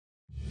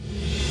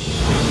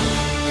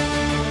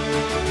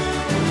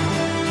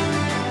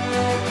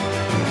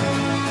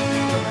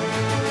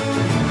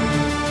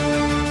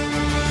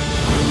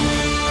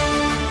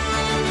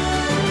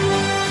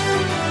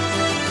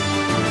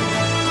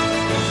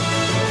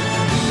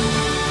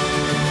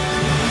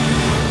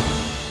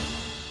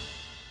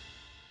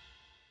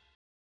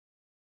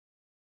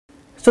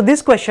So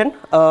this question,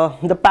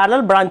 the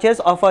parallel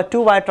branches of a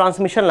two-wire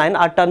transmission line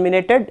are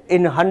terminated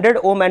in 100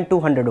 ohm and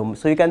 200 ohm.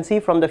 So you can see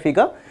from the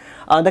figure,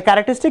 the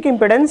characteristic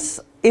impedance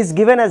is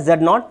given as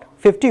Z0,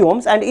 50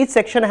 ohms, and each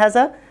section has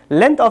a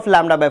length of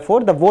lambda by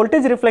 4. The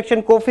voltage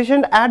reflection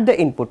coefficient at the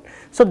input.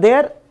 So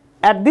there,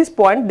 at this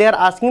point, they are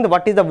asking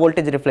what is the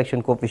voltage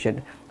reflection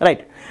coefficient,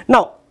 right?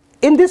 Now,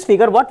 in this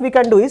figure, what we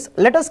can do is,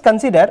 let us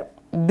consider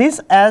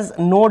this as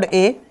node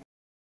A.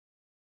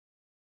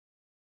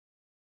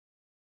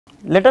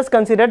 Let us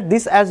consider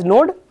this as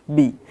node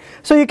B.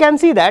 So you can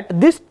see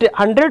that this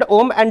 100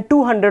 ohm and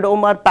 200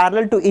 ohm are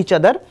parallel to each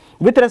other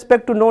with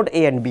respect to node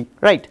A and B,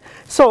 right?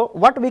 So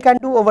what we can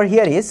do over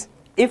here is,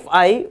 if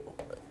I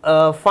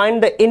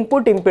find the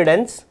input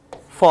impedance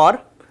for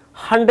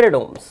 100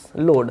 ohms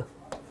load,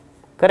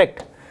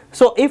 correct?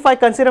 So if I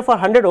consider for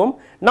 100 ohm,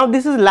 now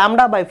this is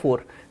lambda by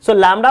 4. So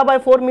lambda by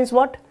 4 means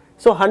what?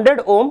 So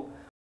 100 ohm,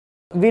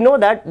 we know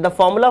that the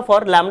formula for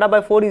lambda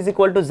by 4 is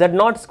equal to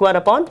Z0 square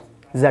upon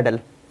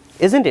ZL,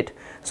 isn't it?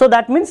 So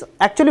that means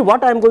actually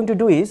what I am going to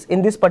do is,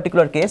 in this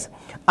particular case,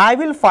 I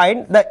will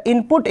find the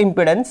input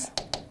impedance.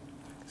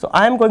 So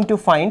I am going to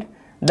find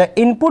the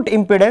input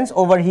impedance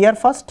over here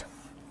first,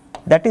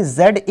 that is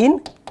Z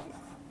in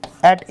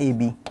at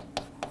AB,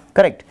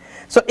 correct?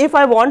 So if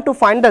I want to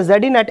find the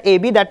Z in at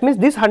AB, that means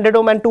this 100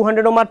 ohm and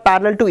 200 ohm are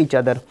parallel to each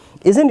other,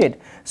 isn't it?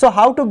 So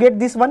how to get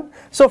this one?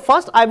 So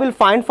first I will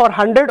find for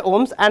 100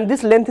 ohms, and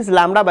this length is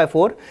lambda by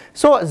 4.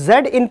 So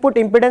Z input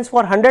impedance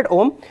for 100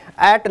 ohm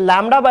at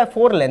lambda by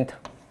 4 length,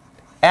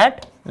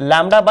 at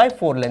lambda by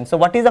 4 length. So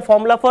what is the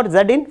formula for Z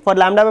in? For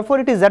lambda by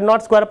 4, it is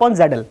Z0 square upon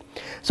ZL.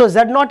 So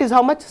Z0 is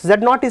how much?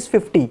 Z0 is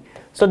 50.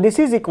 So this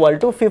is equal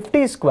to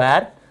 50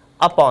 square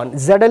upon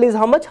ZL is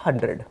how much?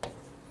 100,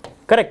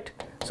 correct?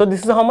 So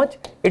this is how much?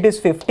 It is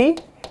 50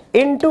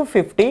 into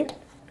 50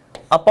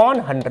 upon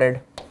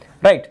 100,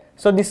 right?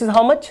 So this is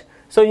how much?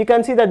 So you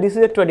can see that this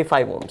is a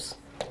 25 ohms,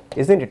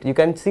 isn't it? You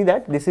can see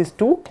that this is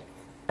 2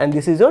 and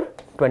this is your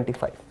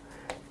 25,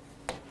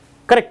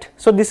 correct?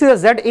 So this is a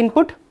Z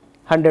input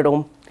 100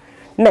 ohm.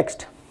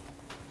 Next,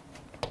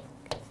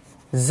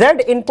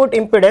 Z input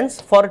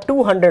impedance for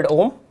 200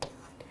 ohm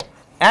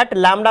at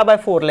lambda by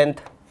 4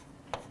 length,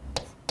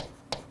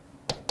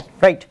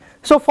 right?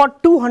 So for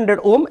 200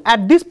 ohm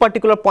at this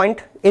particular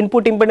point,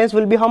 input impedance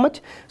will be how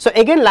much? So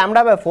again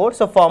lambda by 4,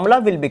 so formula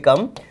will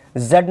become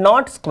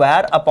Z0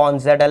 square upon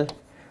ZL.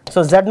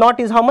 So Z0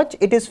 is how much?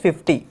 It is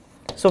 50.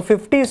 So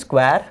 50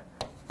 square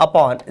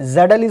upon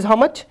ZL is how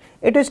much?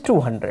 It is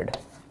 200.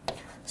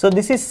 So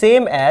this is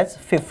same as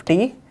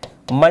 50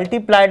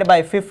 multiplied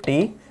by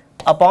 50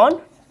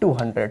 upon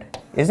 200,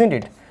 isn't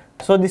it?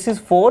 So this is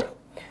 4.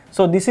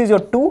 So this is your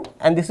 2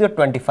 and this is your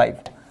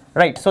 25,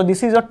 right? So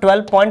this is your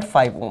 12.5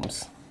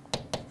 ohms,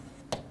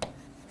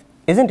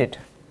 isn't it?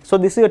 So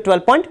this is your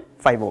 12.5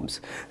 ohms.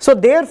 So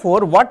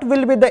therefore, what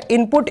will be the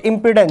input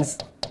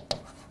impedance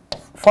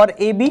for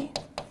AB,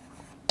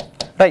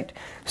 right?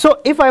 So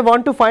if I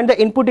want to find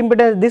the input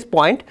impedance at this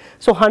point,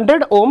 so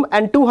 100 ohm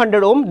and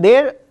 200 ohm,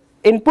 their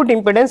input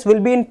impedance will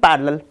be in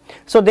parallel.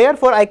 So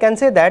therefore, I can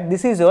say that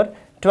this is your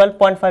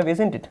 12.5,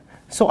 isn't it?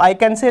 So I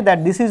can say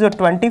that this is your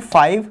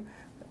 25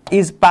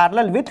 is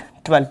parallel with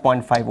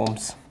 12.5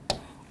 ohms,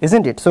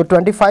 isn't it? So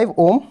 25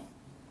 ohm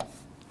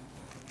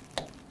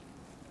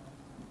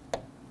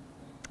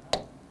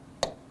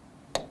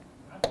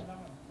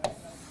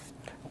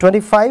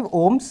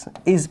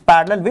is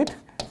parallel with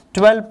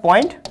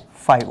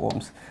 12.5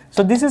 ohms.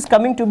 So this is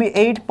coming to be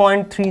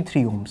 8.33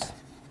 ohms,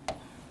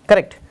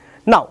 correct?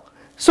 Now,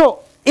 so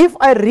if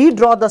I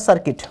redraw the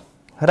circuit,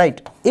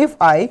 right, if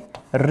I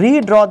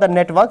redraw the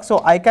network,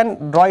 so I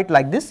can draw it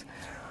like this.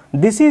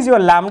 This is your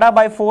lambda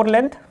by 4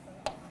 length,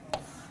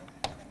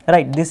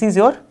 right? This is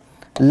your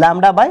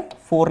lambda by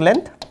 4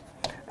 length,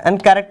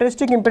 and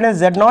characteristic impedance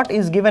Z0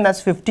 is given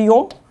as 50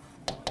 ohm.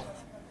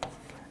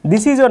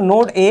 This is your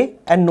node A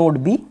and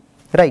node B,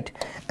 right?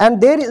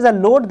 And there is a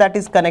load that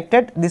is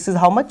connected. This is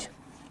how much?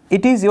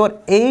 It is your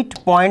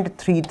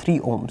 8.33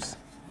 ohms,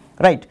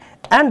 right?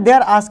 And they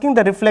are asking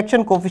the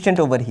reflection coefficient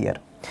over here.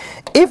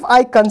 If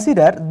I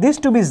consider this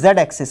to be Z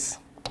axis,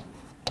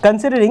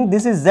 considering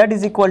this is Z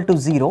is equal to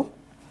 0,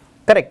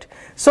 correct?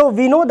 So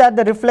we know that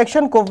the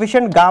reflection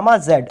coefficient gamma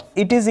Z,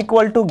 it is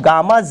equal to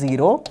gamma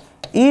 0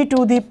 e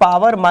to the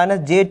power minus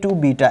j2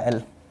 beta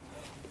L,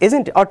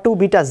 isn't it? Or 2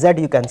 beta Z,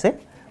 you can say,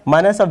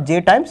 minus of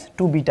j times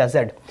 2 beta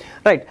Z,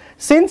 right?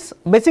 Since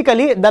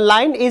basically the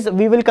line is,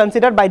 we will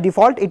consider by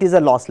default it is a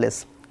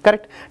lossless,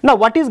 correct? Now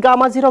what is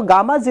gamma 0?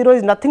 Gamma 0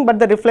 is nothing but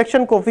the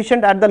reflection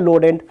coefficient at the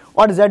load end,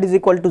 or Z is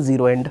equal to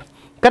 0 end,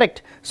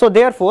 correct? So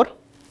therefore,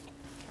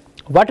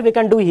 what we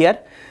can do here,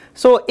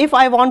 so if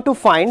I want to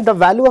find the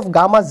value of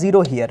gamma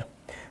 0 here,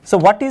 so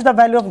what is the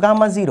value of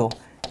gamma 0?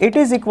 It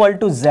is equal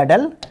to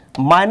ZL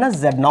minus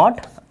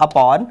Z0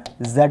 upon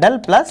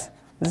ZL plus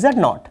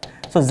Z0.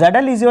 So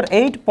ZL is your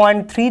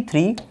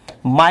 8.33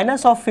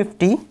 minus of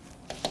 50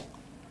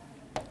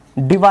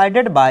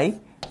 divided by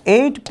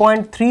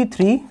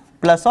 8.33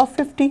 plus of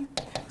 50.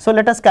 So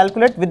let us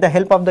calculate with the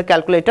help of the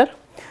calculator.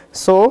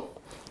 So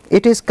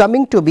it is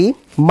coming to be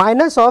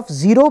minus of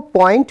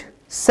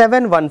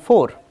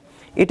 0.714.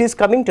 It is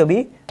coming to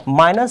be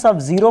minus of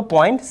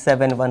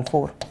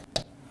 0.714.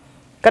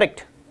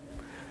 Correct?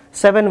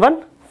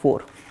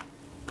 714.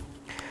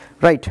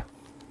 Right.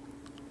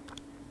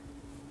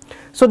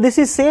 So this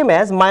is same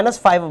as minus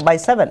 5 by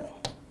 7.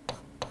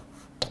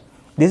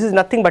 This is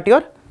nothing but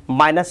your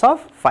minus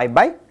of 5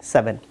 by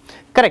 7.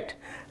 Correct?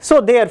 So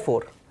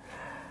therefore,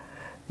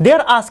 they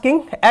are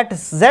asking at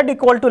z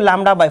equal to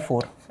lambda by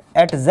 4.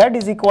 At z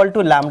is equal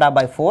to lambda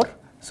by 4.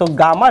 So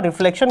gamma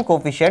reflection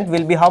coefficient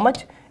will be how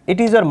much?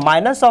 It is your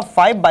minus of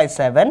 5 by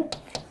 7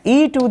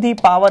 e to the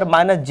power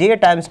minus j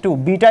times 2.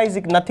 Beta is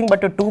nothing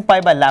but a 2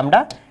 pi by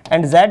lambda,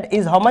 and z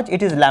is how much?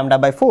 It is lambda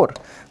by 4.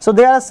 So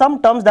there are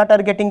some terms that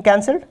are getting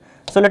cancelled.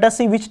 So let us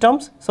see which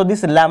terms. So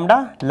this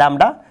lambda,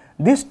 lambda,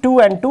 this 2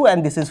 and 2,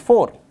 and this is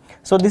 4.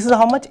 So this is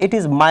how much? It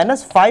is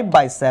minus 5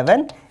 by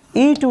 7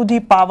 e to the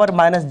power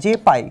minus j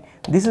pi.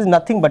 This is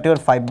nothing but your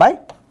 5 by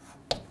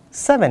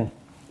 7,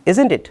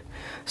 isn't it?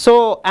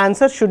 So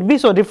answer should be,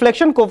 so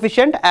reflection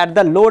coefficient at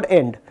the load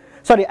end,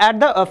 sorry, at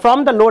the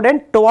from the load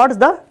end towards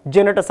the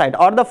generator side,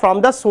 or the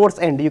from the source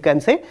end, you can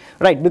say,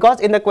 right? Because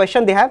in the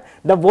question they have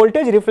the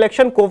voltage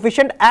reflection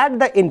coefficient at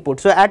the input.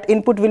 So at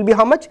input will be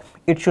how much?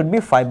 It should be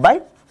 5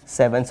 by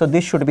 7. So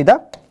this should be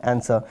the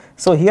answer.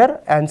 So here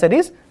answer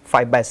is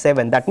 5 by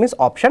 7. That means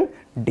option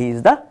D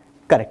is the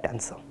correct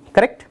answer.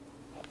 Correct?